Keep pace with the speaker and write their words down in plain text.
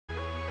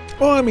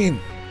Well, I mean,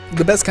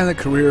 the best kind of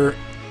career,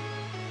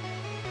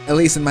 at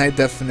least in my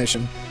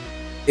definition,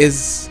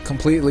 is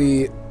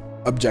completely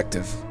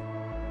objective.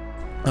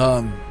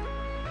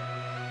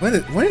 When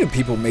did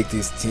people make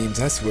these teams?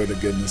 I swear to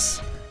goodness.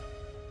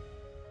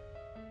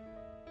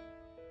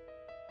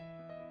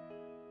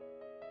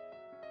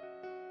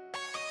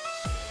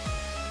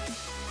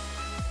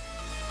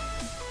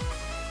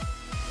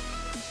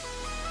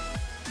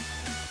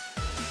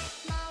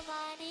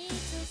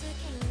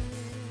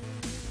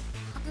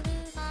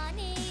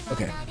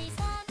 Okay.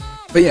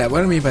 But yeah,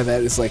 what I mean by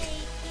that is like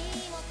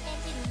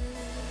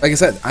I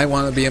said, I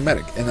want to be a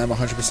medic, and I'm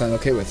 100%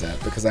 okay with that,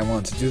 because I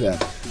want to do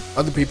that.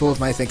 Other people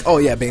might think, oh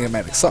yeah, being a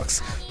medic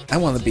sucks. I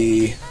want to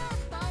be,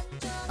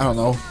 I don't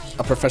know,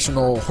 a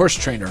professional horse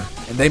trainer,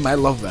 and they might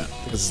love that,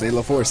 because they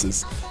love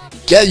horses.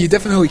 Yeah, you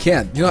definitely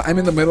can. You know, I'm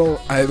in the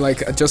middle, I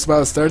just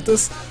about to start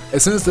this.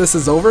 As soon as this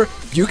is over,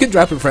 you can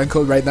drop your friend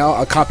code right now,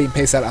 I'll copy and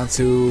paste that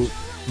onto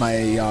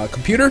my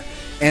computer,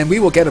 and we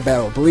will get a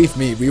battle. Believe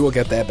me, we will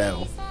get that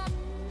battle.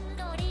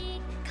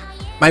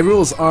 My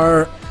rules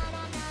are,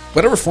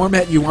 whatever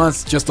format you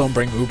want, just don't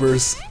bring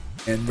Ubers,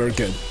 and we're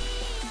good.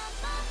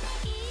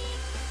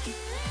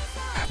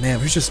 Man,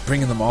 we're just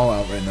bringing them all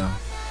out right now.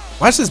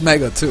 Watch this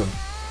Mega, too.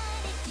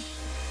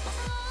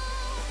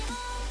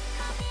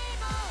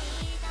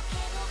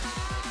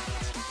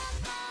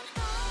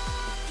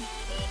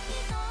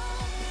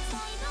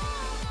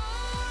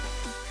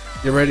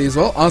 You ready as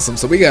well? Awesome,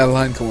 so we got a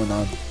line going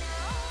on.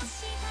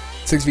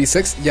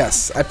 6v6?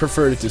 Yes, I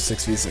prefer to do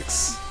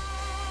 6v6.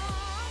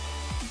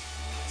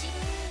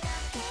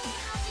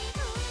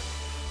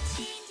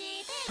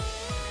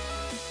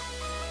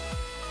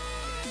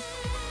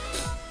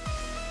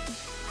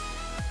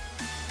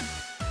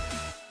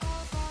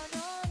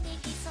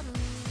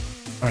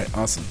 Alright,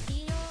 awesome.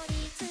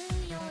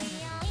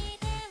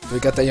 We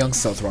got that young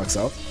Stealth Rocks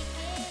out.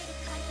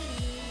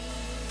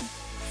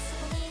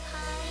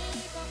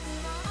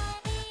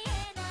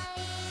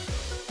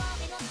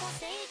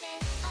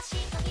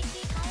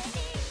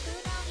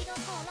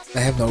 I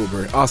have no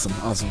Uber. Awesome,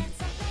 awesome.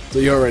 So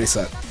you're already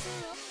set.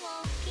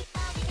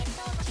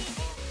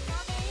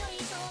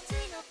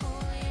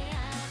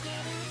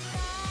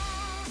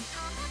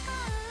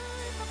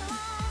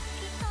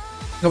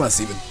 Come on,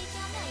 Steven.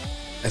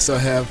 I still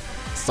have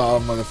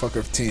solid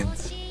motherfucker team.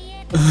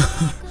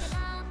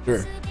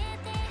 Sure.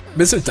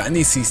 Mr.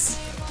 Dynasty.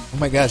 Oh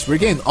my gosh, we're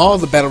getting all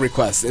the battle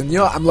requests. And you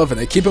know, I'm loving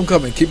it. Keep them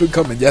coming, keep them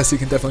coming. Yes, you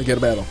can definitely get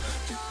a battle.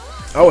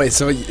 Oh wait,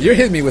 so you're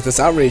hitting me with this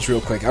outrage real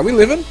quick. Are we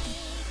living?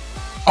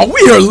 Oh,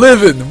 we are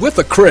living with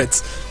the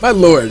crits. My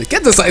lord.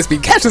 Get the Ice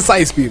Beam. Catch this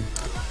Ice Beam.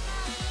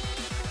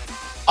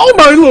 Oh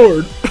my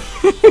lord.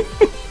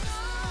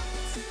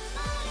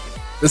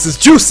 This is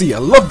juicy. I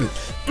love it.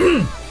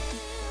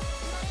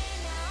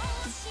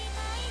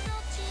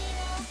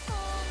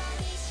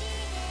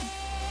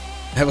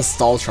 I have a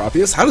stall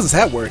Tropius? How does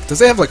that work?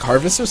 Does it have like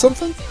harvest or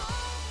something?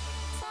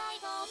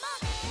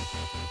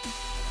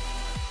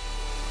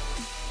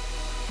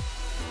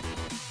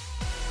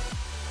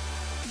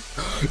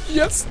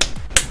 Yes!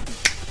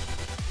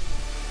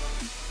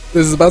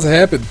 This is about to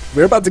happen.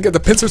 We're about to get the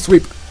pincer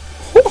sweep.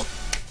 Whew.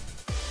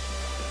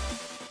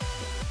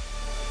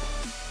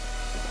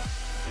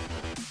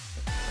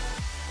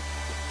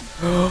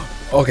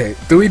 Okay,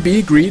 do we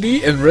be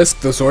greedy and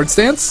risk the sword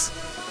stance?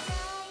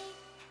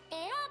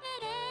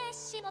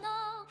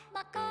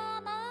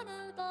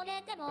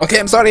 Okay,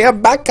 I'm sorry,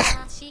 I'm back.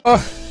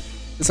 Oh,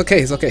 it's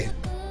okay, it's okay.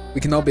 We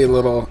can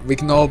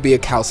all be a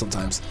cow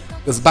sometimes.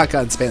 Because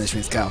baka in Spanish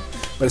means cow,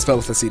 but it's spelled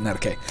with a C, not a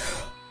K.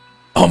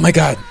 Oh my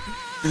god.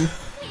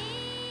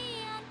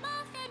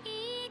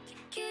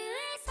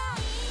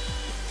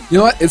 You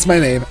know what? It's my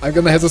name. I'm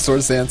gonna have the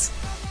sword stance.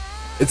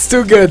 It's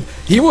too good.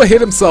 He will hit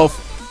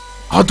himself.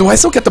 Oh, do I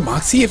still get the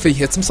Moxie if he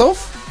hits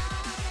himself?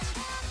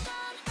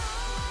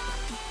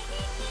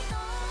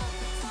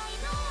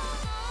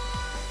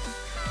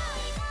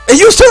 Hey,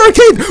 use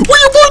Hurricane! We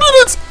avoided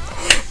it!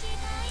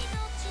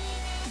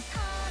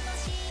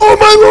 Oh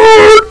my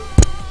lord!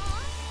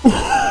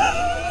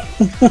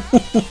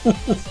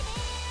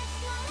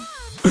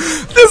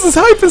 This is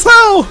hype as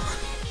hell!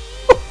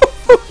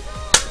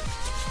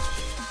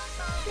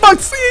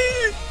 Moxie!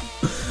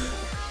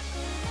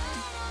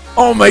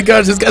 Oh my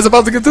gosh, this guy's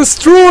about to get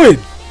destroyed!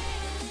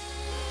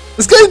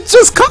 This guy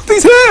just cocked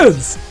these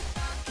hands!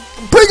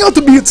 Bring out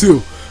the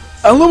Mewtwo!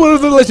 I don't know what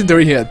other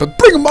legendary he had, but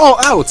bring them all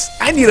out!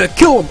 I need to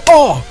kill them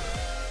all!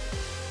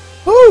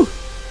 Woo!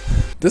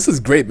 This is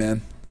great,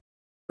 man.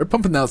 We're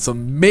pumping out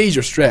some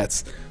major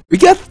strats. We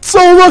get so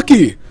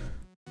lucky!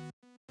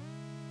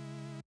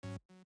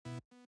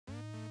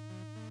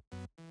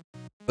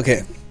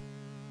 Okay.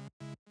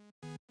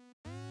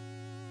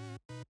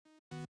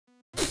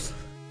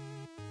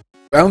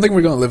 I don't think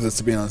we're gonna live this,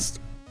 to be honest.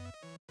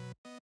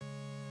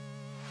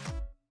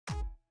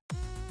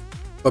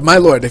 But my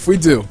lord, if we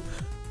do...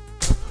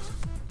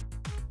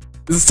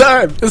 It's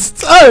time! It's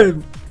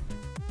time!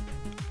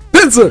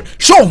 Pincer!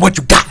 Show him what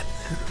you got!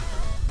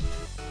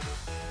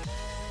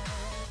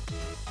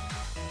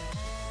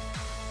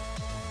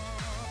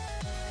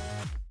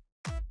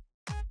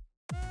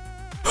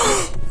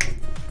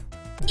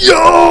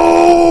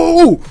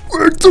 Yo!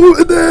 We're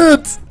doing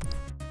it!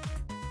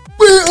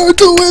 We are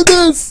doing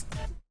this!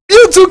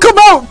 Mewtwo, come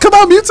out! Come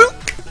out, Mewtwo!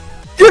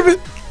 Give it!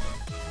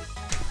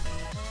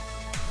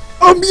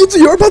 Oh, Mewtwo,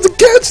 you're about to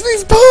catch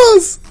these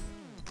paws!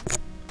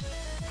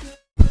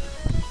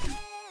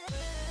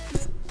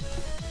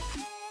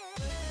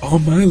 Oh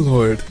my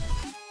lord.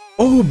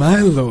 Oh my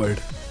lord.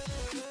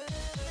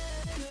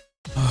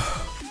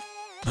 Oh,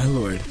 my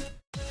lord.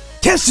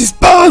 Catch these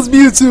paws,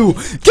 Mewtwo!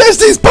 Catch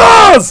these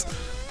paws!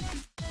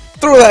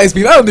 Throw that ice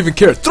beam, I don't even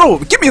care. Throw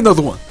it, give me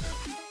another one.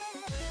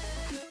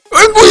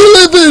 And we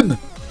live in!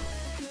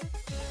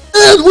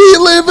 And we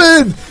live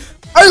in!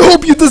 I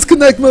hope you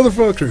disconnect,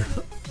 motherfucker.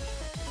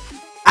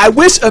 I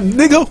wish a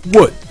nigga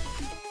would.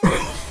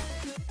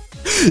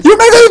 You're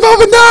Mega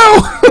Evolving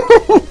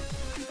now!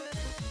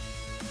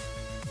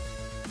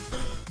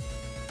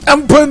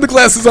 I'm putting the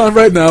glasses on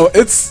right now.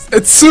 It's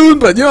soon,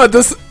 but you know what,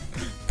 this...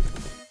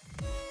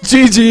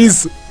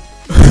 GG's.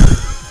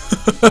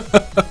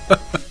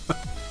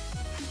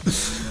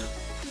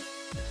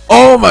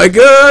 Oh my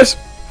gosh.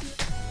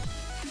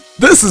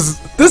 This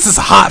is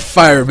hot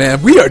fire,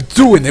 man. We are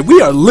doing it.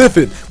 We are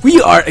living.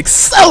 We are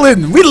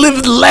excelling. We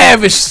live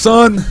lavish,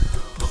 son.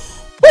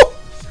 Woo!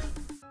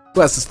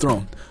 Glasses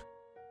thrown.